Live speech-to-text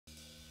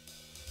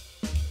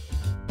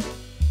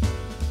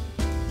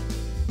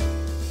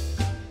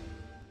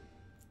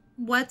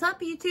What's up,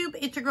 YouTube?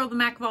 It's your girl, the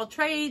Mac of all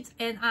trades,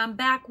 and I'm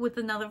back with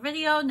another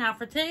video. Now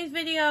for today's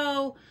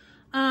video,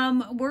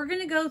 we're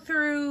gonna go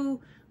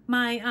through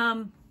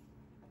my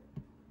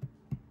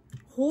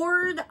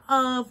hoard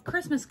of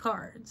Christmas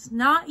cards.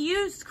 Not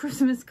used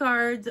Christmas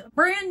cards,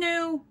 brand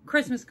new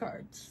Christmas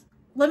cards.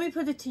 Let me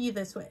put it to you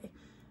this way.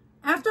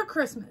 After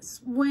Christmas,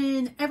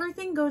 when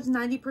everything goes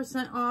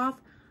 90% off,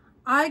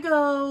 I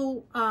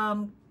go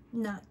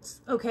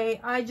nuts, okay?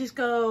 I just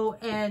go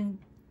and,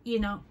 you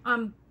know,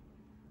 I'm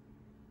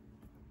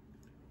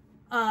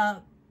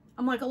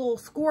like a little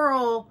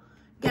squirrel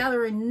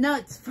gathering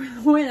nuts for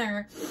the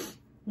winter.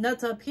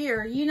 Nuts up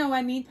here, you know what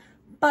I mean?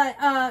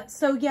 But,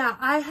 so yeah,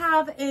 I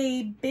have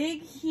a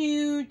big,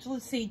 huge,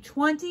 let's see,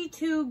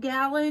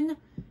 22-gallon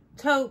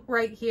tote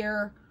right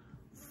here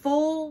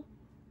full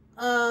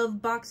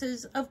of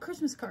boxes of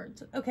Christmas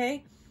cards,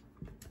 okay?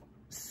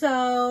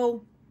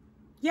 So,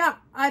 yeah,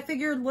 I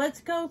figured let's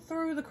go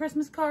through the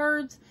Christmas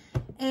cards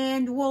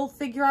and we'll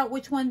figure out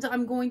which ones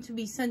I'm going to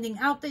be sending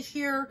out this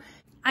year.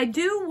 I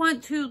do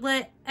want to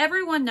let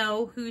everyone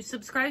know who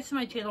subscribes to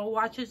my channel,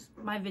 watches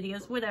my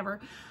videos, whatever.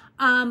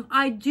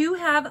 I do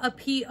have a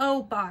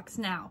P.O. box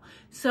now.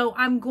 So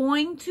I'm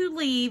going to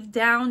leave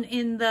down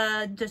in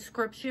the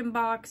description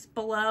box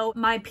below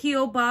my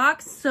P.O.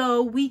 box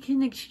so we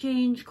can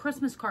exchange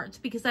Christmas cards,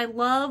 because I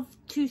love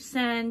to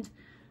send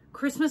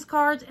Christmas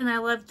cards and I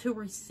love to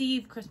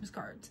receive Christmas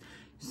cards.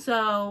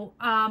 So,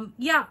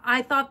 yeah,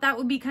 I thought that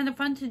would be kind of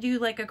fun to do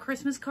like a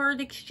Christmas card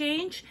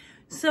exchange.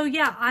 So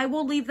yeah, I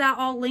will leave that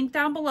all linked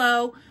down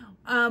below,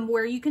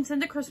 where you can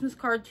send a Christmas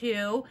card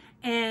to,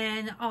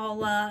 and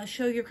I'll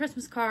show your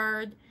Christmas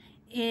card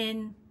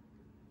in,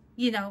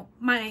 you know,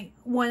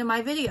 one of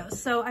my videos.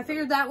 So I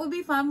figured that would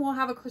be fun. We'll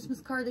have a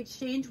Christmas card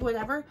exchange,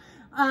 whatever.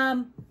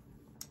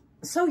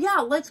 So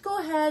yeah, let's go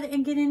ahead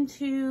and get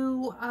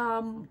into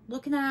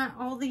looking at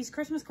all these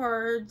Christmas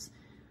cards.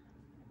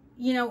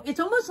 You know,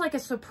 it's almost like a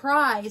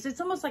surprise.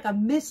 It's almost like a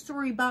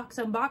mystery box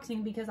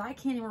unboxing, because I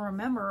can't even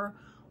remember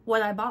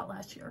what I bought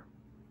last year.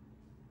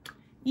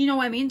 You know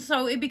what I mean?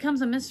 So it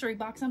becomes a mystery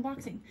box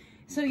unboxing.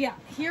 So yeah,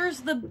 here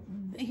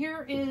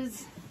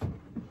is,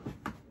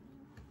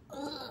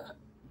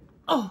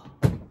 oh,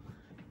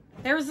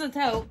 there's the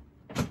tote.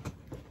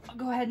 I'll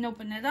go ahead and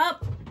open it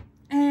up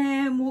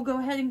and we'll go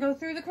ahead and go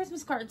through the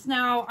Christmas cards.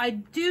 Now, I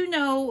do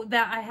know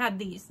that I had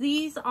these.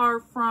 These are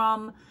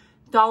from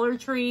Dollar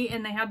Tree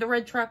and they had the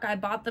red truck. I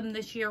bought them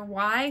this year.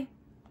 Why?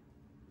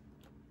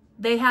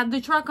 They had the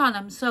truck on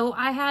them, so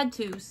I had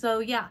to. So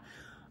yeah,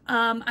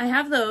 I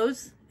have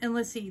those. And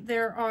let's see,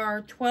 there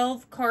are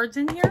 12 cards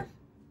in here.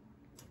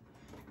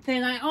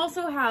 Then I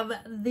also have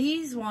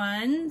these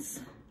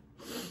ones.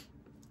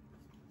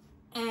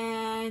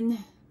 And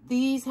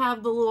these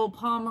have the little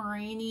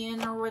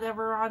Pomeranian or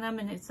whatever on them,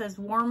 and it says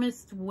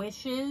warmest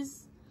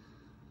wishes.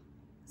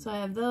 So I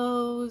have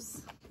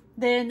those.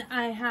 Then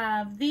I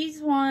have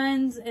these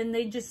ones, and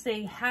they just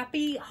say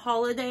happy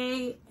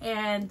holiday,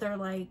 and they're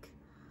like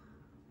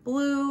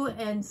blue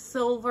and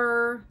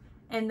silver,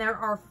 and there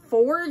are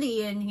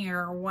 40 in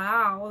here.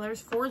 Wow,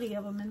 there's 40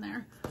 of them in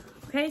there.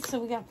 Okay, so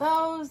we got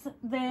those.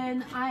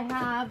 Then I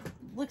have,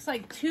 looks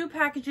like 2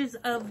 packages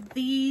of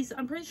these.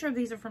 I'm pretty sure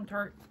these are from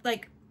Target.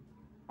 Like,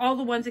 all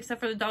the ones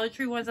except for the Dollar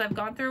Tree ones I've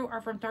gone through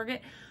are from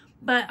Target.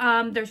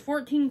 But there's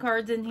 14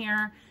 cards in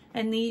here,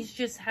 and these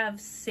just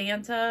have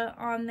Santa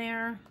on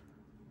there.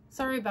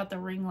 Sorry about the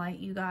ring light,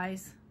 you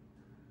guys.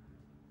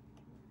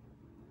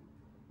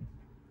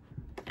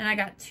 And I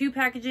got 2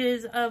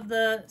 packages of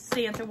the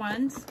Santa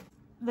ones.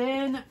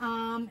 Then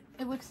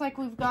it looks like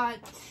we've got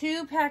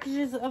 2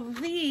 packages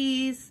of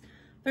these.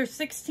 There's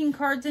 16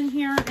 cards in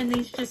here, and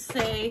these just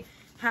say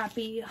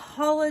happy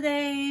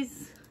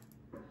holidays.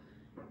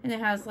 And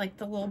it has like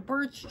the little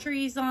birch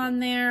trees on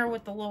there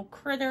with the little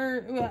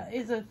critter.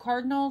 Is it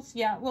cardinals?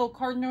 Yeah, little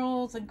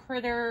cardinals and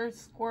critters,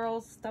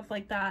 squirrels, stuff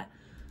like that.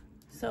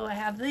 So I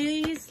have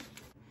these.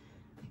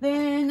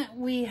 Then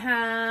we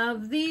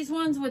have these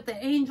ones with the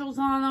angels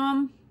on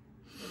them.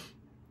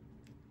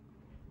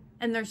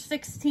 And there's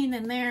 16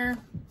 in there.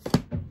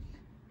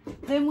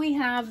 Then we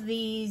have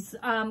these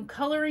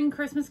coloring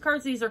Christmas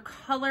cards. These are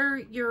color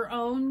your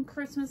own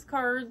Christmas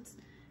cards.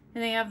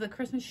 And they have the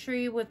Christmas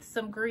tree with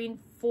some green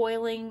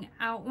foiling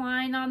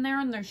outline on there.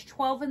 And there's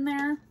 12 in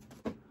there.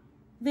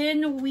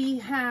 Then we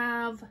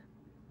have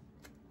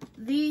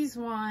these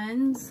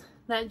ones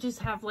that just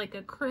have like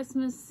a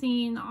Christmas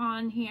scene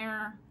on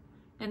here.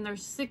 And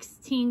there's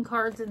 16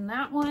 cards in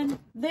that one.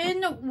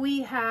 Then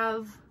we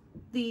have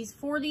these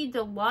 40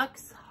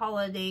 deluxe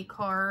holiday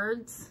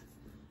cards,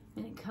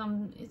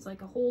 and it's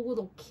like a whole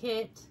little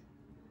kit,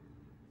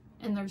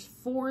 and there's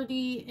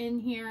 40 in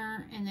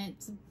here, and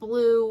it's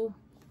blue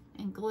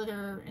and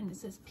glitter, and it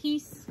says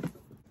peace.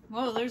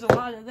 Whoa, there's a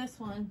lot of this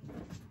one.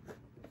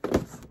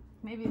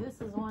 Maybe this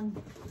is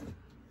one.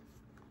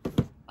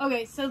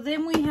 Okay, so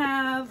then we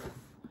have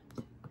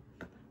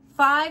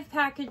 5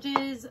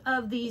 packages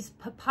of these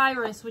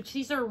papyrus, which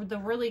these are the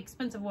really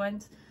expensive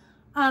ones.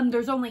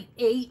 There's only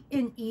 8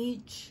 in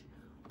each,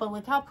 but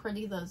look how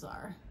pretty those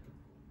are.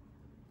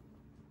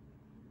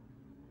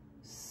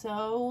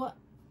 So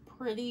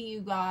pretty,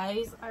 you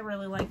guys. I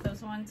really like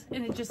those ones.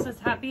 And it just says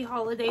Happy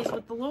Holidays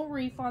with the little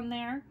wreath on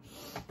there.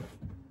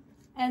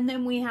 And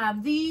then we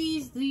have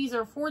these. These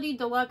are 40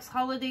 deluxe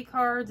holiday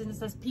cards, and it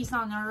says Peace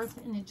on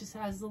Earth, and it just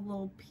has a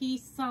little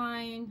peace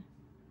sign.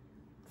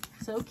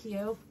 So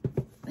cute.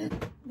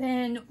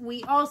 Then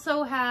we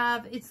also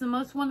have It's the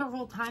Most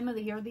Wonderful Time of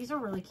the Year. These are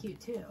really cute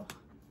too.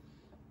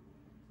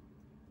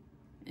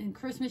 And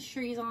Christmas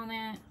trees on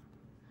it.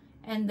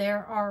 And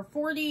there are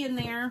 40 in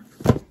there.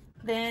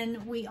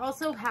 Then we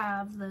also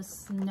have the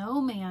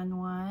snowman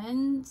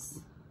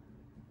ones.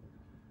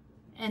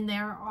 And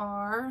there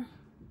are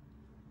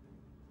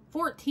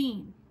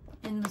 14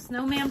 in the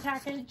snowman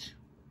package.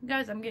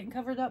 Guys, I'm getting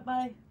covered up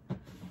by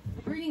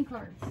greeting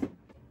cards.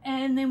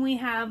 And then we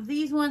have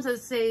these ones that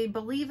say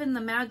Believe in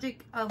the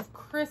Magic of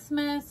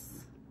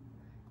Christmas.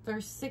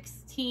 There's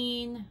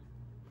 16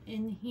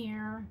 in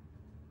here.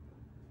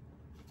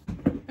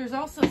 There's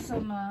also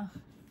some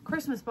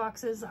Christmas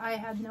boxes I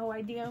had no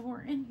idea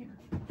were in here.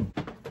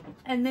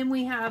 And then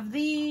we have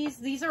these.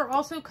 These are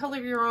also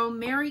Color Your Own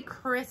Merry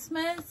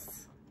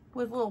Christmas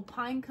with little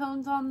pine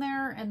cones on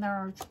there, and there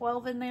are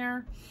 12 in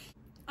there.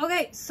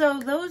 Okay, so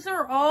those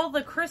are all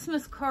the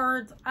Christmas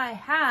cards I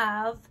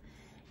have.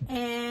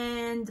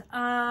 And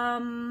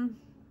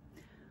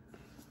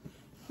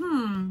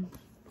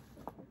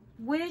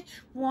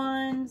which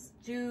ones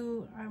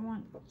do I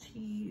want to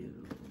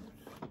use?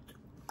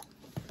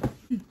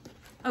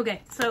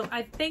 Okay, so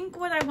I think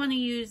what I want to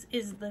use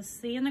is the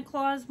Santa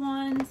Claus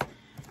ones,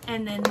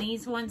 and then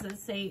these ones that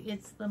say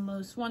It's the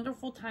Most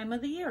Wonderful Time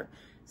of the Year.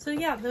 So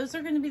yeah, those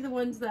are going to be the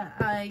ones that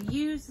I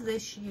use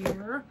this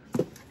year.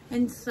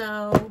 And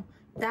so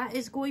that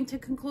is going to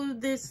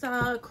conclude this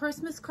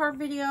Christmas card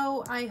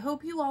video. I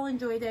hope you all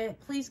enjoyed it.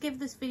 Please give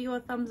this video a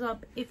thumbs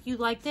up if you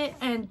liked it.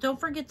 And don't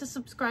forget to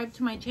subscribe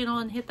to my channel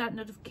and hit that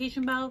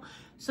notification bell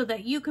so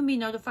that you can be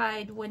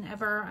notified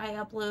whenever I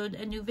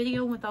upload a new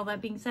video. With all that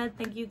being said,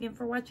 thank you again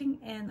for watching,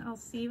 and I'll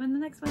see you in the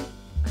next one.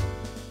 Bye.